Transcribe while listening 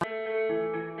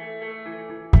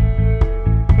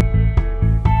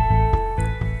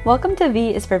Welcome to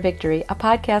V is for Victory, a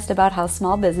podcast about how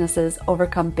small businesses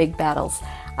overcome big battles.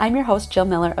 I'm your host, Jill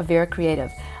Miller of Vera Creative,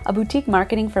 a boutique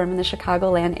marketing firm in the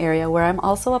Chicagoland area where I'm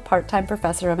also a part-time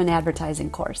professor of an advertising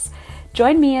course.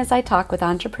 Join me as I talk with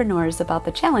entrepreneurs about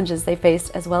the challenges they face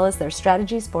as well as their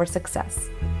strategies for success.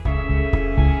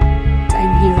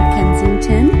 I'm here at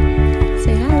Kensington.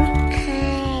 Say hi.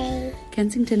 Hi.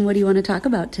 Kensington, what do you want to talk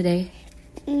about today?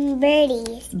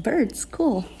 Birdies. Birds,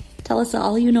 cool. Tell us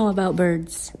all you know about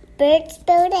birds. Birds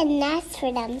build a nest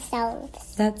for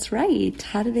themselves. That's right.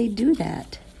 How do they do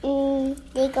that?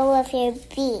 They go with their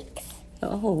beaks.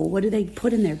 Oh, what do they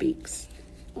put in their beaks?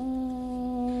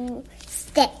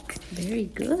 Sticks. Very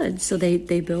good. So they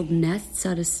build nests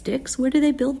out of sticks? Where do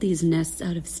they build these nests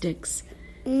out of sticks?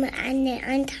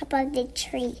 On top of the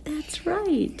tree. That's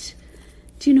right.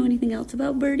 Do you know anything else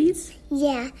about birdies?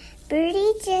 Yeah.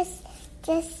 Birdies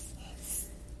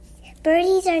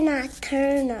Birdies are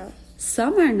nocturnal.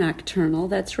 Some are nocturnal,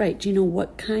 that's right. Do you know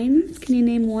what kind? Can you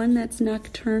name one that's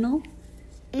nocturnal?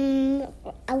 A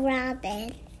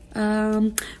robin.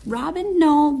 Robin,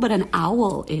 no, but an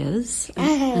owl is.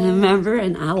 Remember,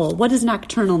 an owl. What does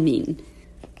nocturnal mean?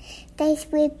 They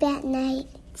sleep at night.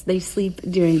 They sleep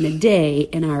during the day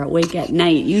and are awake at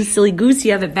night. You silly goose,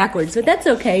 you have it backwards, but that's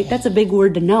okay. That's a big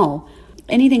word to know.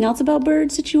 Anything else about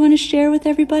birds that you want to share with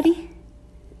everybody?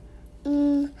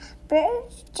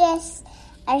 Birds just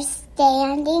are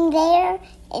standing there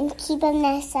and keeping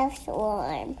themselves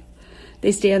warm.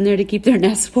 They stand there to keep their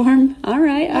nests warm? All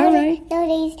right. No,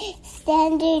 they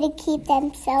stand there to keep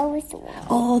themselves warm.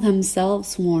 Oh,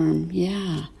 themselves warm.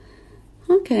 Yeah.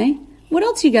 Okay. What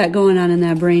else you got going on in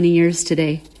that brain of yours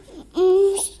today?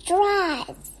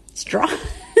 Straws. Straws?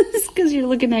 Because you're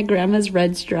looking at Grandma's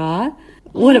red straw?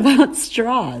 What about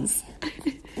straws?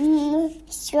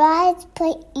 Straws,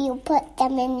 you put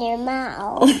them in your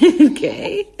mouth.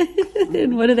 Okay.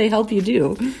 And what do they help you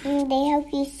do? They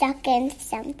help you suck in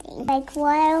something, like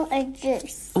water or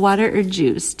juice. Water or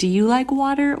juice. Do you like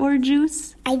water or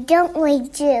juice? I don't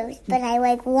like juice, but I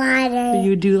like water.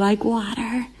 You do like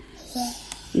water? Yeah.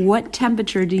 What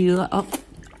temperature do you... Oh,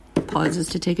 pauses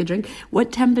to take a drink.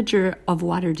 What temperature of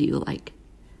water do you like?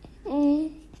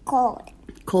 Cold.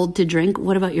 Cold to drink?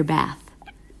 What about your bath?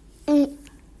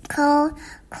 Cold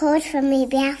for my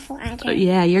bath water.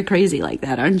 Yeah, you're crazy like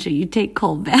that, aren't you? You take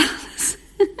cold baths.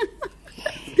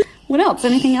 What else?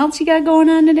 Anything else you got going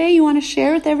on today you want to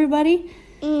share with everybody?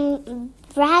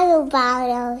 Water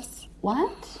bottles.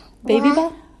 What? Baby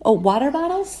bottles? Oh, water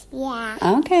bottles? Yeah.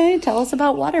 Okay, tell us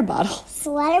about water bottles.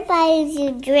 Water bottles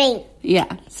you drink.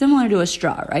 Yeah, similar to a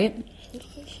straw, right?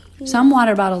 Some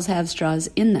water bottles have straws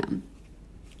in them.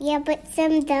 Yeah, but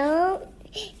some don't,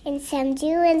 and some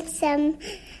do, and some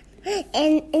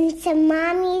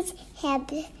mommies have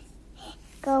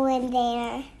go in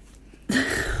there.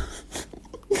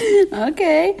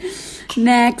 Okay,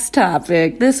 next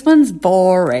topic. This one's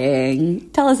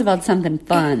boring. Tell us about something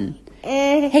fun.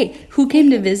 Hey, who came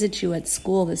to visit you at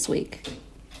school this week?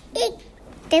 The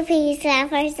police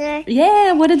officer.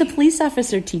 Yeah, what did the police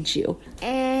officer teach you?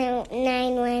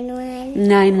 911.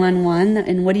 911.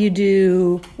 And what do you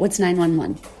do? What's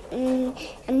 911?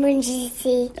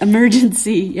 Emergency.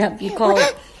 Emergency. Yep, you call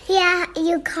it. Yeah,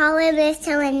 you call it if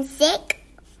someone's sick.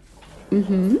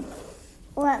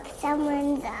 Or if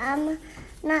someone's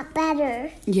not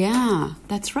better. Yeah,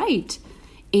 that's right.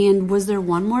 And was there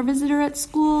one more visitor at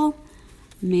school?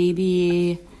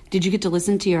 Maybe, did you get to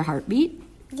listen to your heartbeat?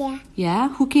 Yeah. Yeah?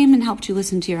 Who came and helped you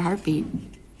listen to your heartbeat?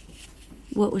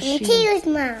 What was she? Mateo's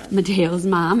mom. Mateo's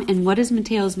mom. And what does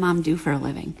Mateo's mom do for a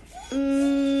living?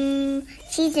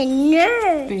 She's a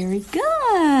nurse. Very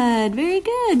good. Very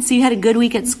good. So you had a good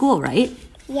week at school, right?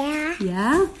 Yeah.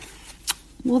 Yeah?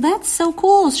 Well, that's so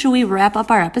cool. Should we wrap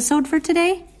up our episode for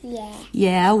today? Yeah.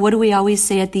 Yeah? What do we always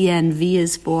say at the end? V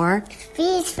is for? V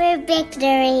is for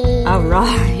victory. All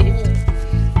right.